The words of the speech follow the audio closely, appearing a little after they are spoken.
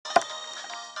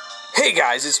Hey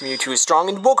guys, it's Mewtwo is Strong,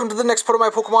 and welcome to the next part of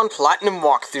my Pokemon Platinum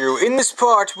walkthrough. In this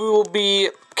part, we will be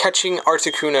catching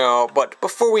Articuno, but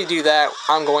before we do that,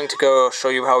 I'm going to go show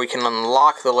you how we can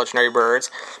unlock the legendary birds.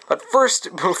 But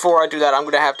first, before I do that, I'm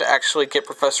going to have to actually get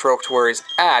Professor Oak to where he's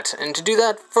at. And to do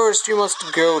that, first you must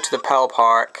go to the Pal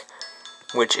Park,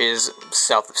 which is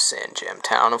south of Sand Jam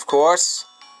Town, of course.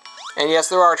 And yes,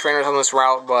 there are trainers on this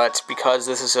route, but because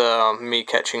this is a me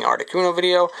catching Articuno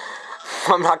video,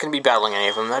 I'm not going to be battling any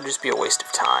of them. That'd just be a waste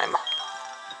of time.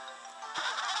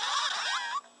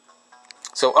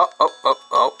 So,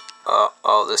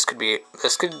 this could be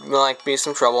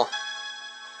some trouble.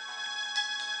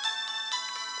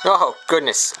 Oh,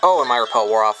 goodness. Oh, and my repel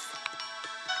wore off.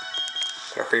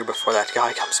 Better hurry before that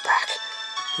guy comes back.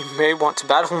 He may want to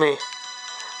battle me.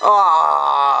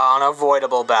 Ah,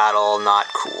 unavoidable battle. Not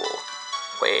cool.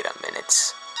 Wait a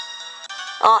minute.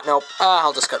 Ah, nope.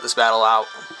 I'll just cut this battle out.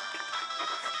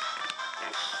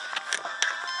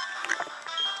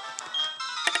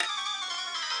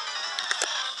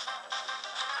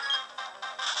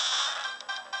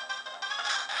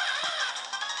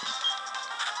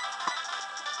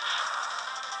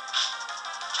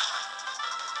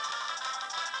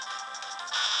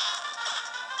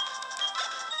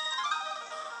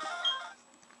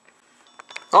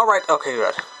 Alright, okay,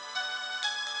 good.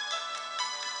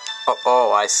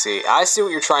 Oh, I see. I see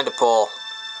what you're trying to pull.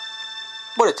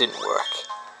 But it didn't work.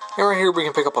 And right here we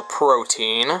can pick up a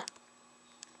protein.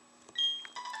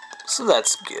 So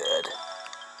that's good.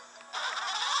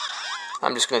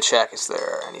 I'm just gonna check, is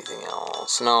there anything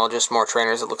else? No, just more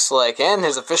trainers it looks like. And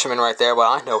there's a fisherman right there, but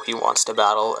I know he wants to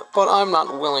battle. But I'm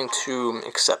not willing to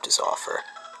accept his offer.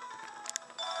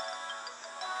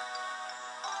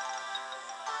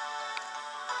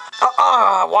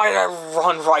 Why did I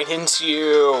run right into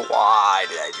you? Why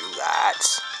did I do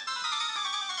that?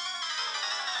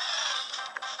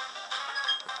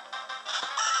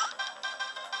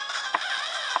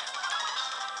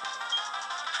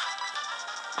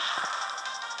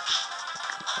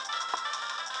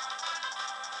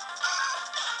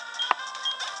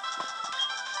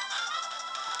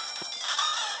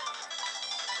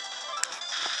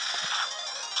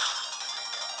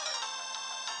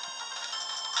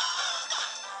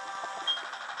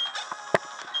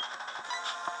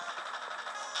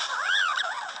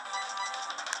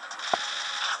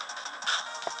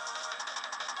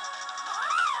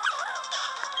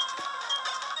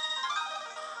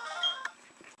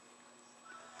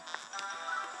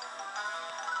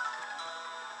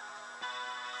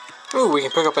 Ooh, we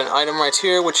can pick up an item right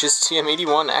here, which is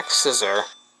TM81X Scissor.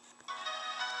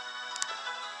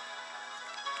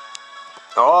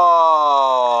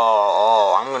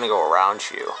 Oh, I'm gonna go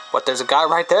around you. But there's a guy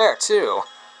right there, too.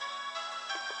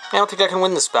 I don't think I can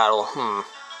win this battle.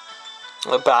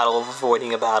 A battle of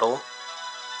avoiding a battle.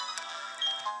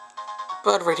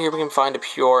 But right here we can find a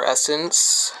pure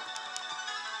essence.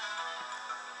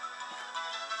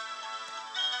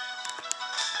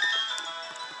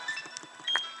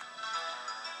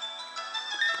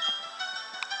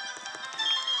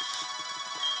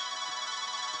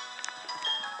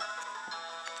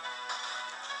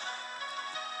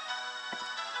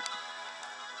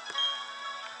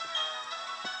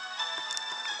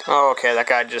 Oh, okay, that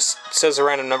guy just says a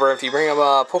random number. If you bring up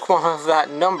a Pokemon of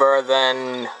that number,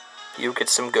 then you get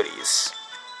some goodies.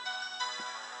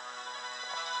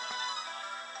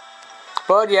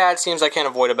 But yeah, it seems I can't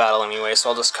avoid a battle anyway,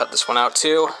 so I'll just cut this one out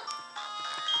too.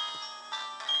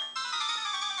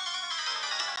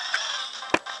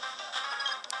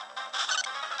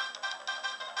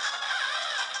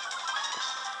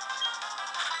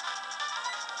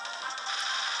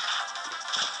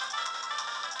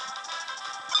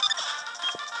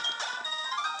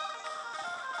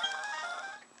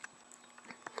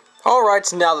 Alright,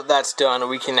 so now that that's done,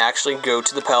 we can actually go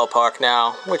to the Pal Park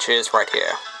now, which is right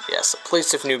here. Yes, a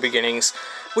place of new beginnings,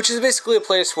 which is basically a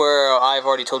place where, I've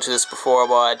already told you this before,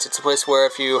 but it's a place where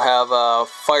if you have a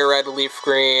Fire Red, Leaf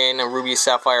Green, a Ruby,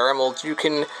 Sapphire, Emerald, you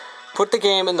can put the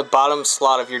game in the bottom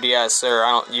slot of your DS,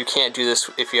 or you can't do this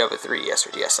if you have a 3DS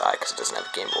or DSi, because it doesn't have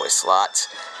a Game Boy slot.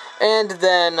 And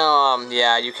then,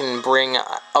 yeah, you can bring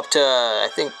up to, I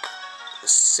think,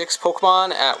 6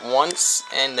 Pokemon at once,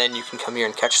 and then you can come here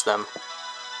and catch them.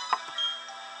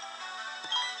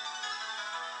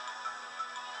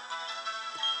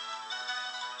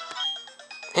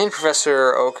 And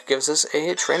Professor Oak gives us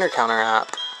a trainer counter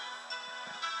app.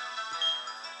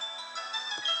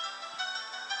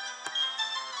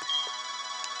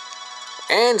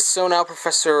 And so now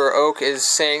Professor Oak is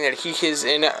saying that he is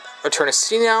in Eterna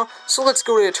City now, so let's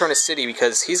go to Eterna City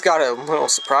because he's got a little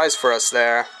surprise for us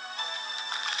there.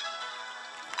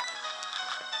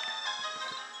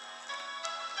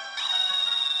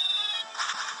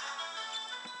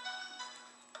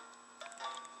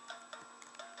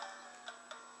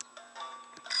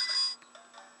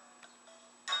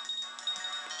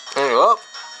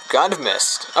 kind of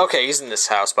missed. Okay, he's in this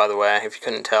house, by the way, if you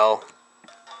couldn't tell.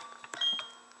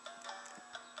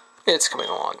 It's coming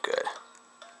along good.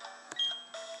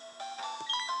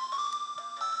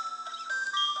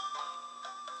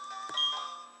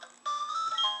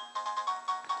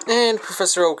 And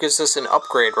Professor Oak gives us an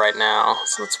upgrade right now,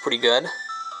 so that's pretty good.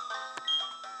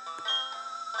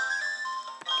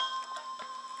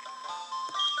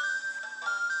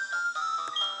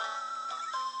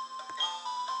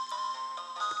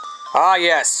 Ah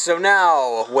yes, so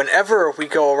now, whenever we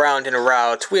go around in a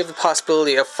route, we have the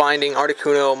possibility of finding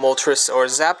Articuno, Moltres, or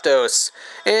Zapdos.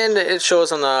 And it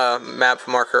shows on the map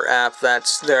marker app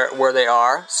that's there where they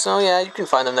are. So yeah, you can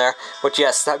find them there. But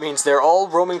yes, that means they're all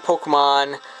roaming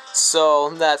Pokemon, so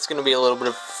that's going to be a little bit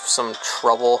of some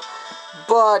trouble.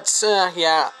 But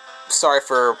yeah, sorry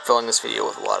for filling this video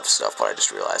with a lot of stuff, but I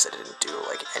just realized I didn't do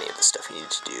like any of the stuff you need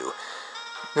to do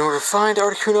in order to find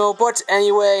Articuno. But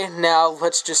anyway, now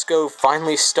let's just go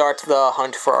finally start the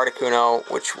hunt for Articuno,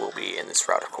 which will be in this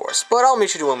route, of course. But I'll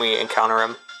meet you when we encounter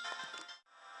him.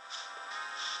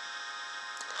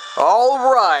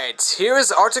 Alright,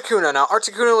 here's Articuno. Now,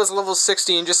 Articuno is level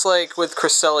 16, just like with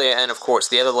Cresselia and, of course,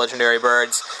 the other legendary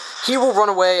birds. He will run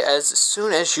away as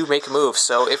soon as you make a move,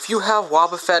 so if you have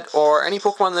Wobbuffet or any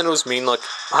Pokemon that knows Mean Look,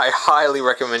 I highly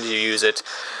recommend you use it.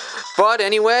 But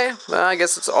anyway, I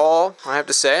guess that's all I have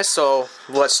to say, so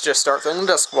let's just start throwing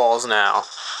Dusk Balls now.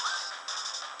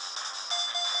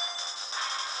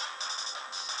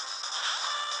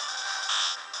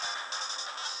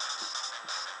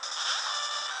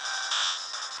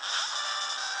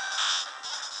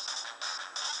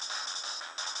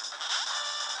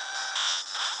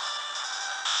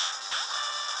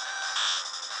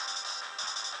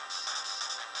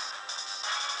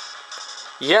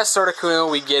 Yes,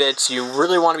 Articuno, we get it. You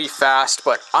really want to be fast,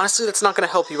 but honestly, that's not going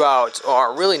to help you out,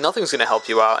 or really nothing's going to help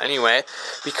you out anyway,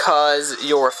 because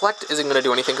your Reflect isn't going to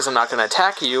do anything because I'm not going to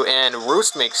attack you, and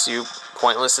Roost makes you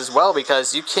pointless as well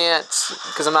because you can't,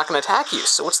 because I'm not going to attack you,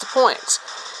 so what's the point?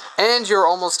 And you're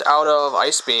almost out of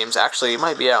Ice Beams. Actually, you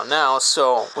might be out now,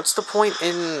 so what's the point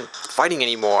in fighting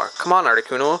anymore? Come on,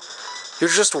 Articuno. You're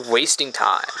just wasting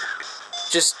time.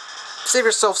 Just save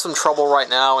yourself some trouble right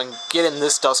now and get in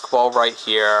this Dusk Ball right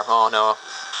here. Oh no.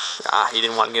 He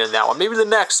didn't want to get in that one. Maybe the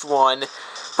next one.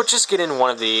 But just get in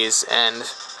one of these and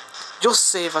you'll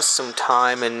save us some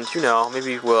time and, you know,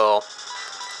 maybe we'll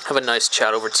have a nice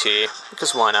chat over tea.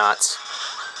 Because why not?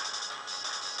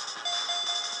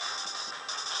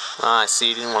 I see,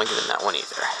 you didn't want to get in that one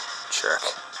either. Jerk.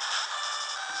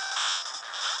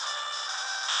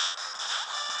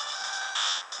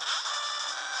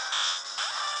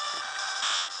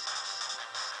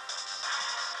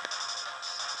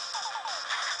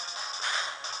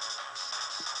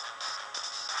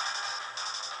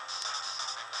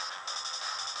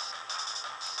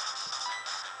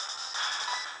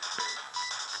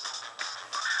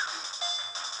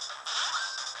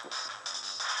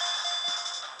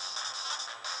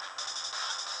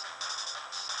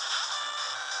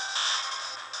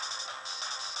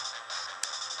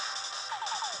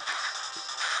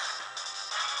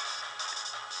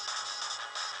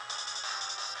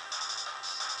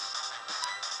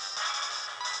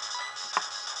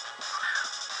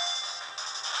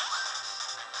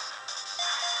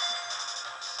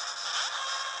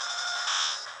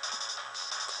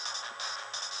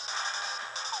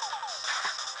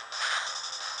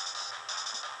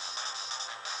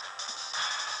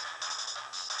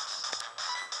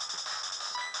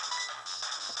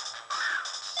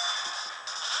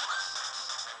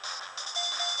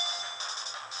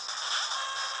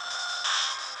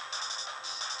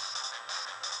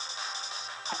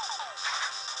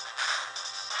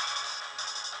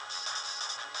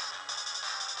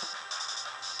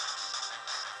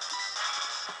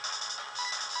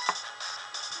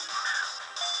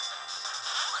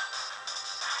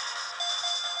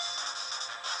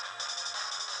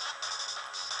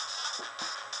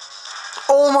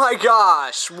 Oh my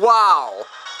gosh! Wow!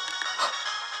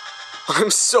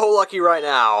 I'm so lucky right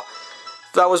now.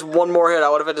 If that was one more hit, I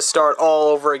would have had to start all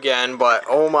over again, but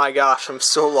oh my gosh, I'm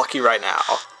so lucky right now.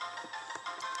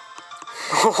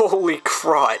 Holy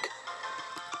crud.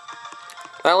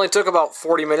 That only took about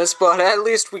 40 minutes, but at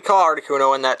least we caught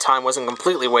Articuno and that time wasn't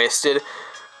completely wasted.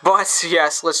 But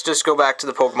yes, let's just go back to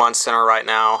the Pokemon Center right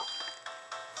now.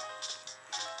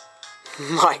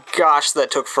 My gosh,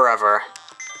 that took forever.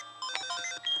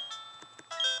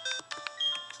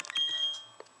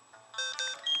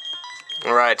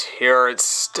 Alright, here are its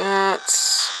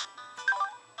stats.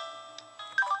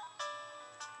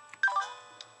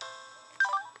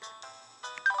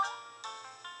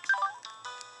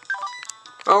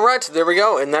 Alright, there we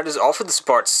go, and that is all for this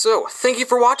part. So, thank you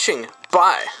for watching.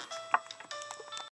 Bye.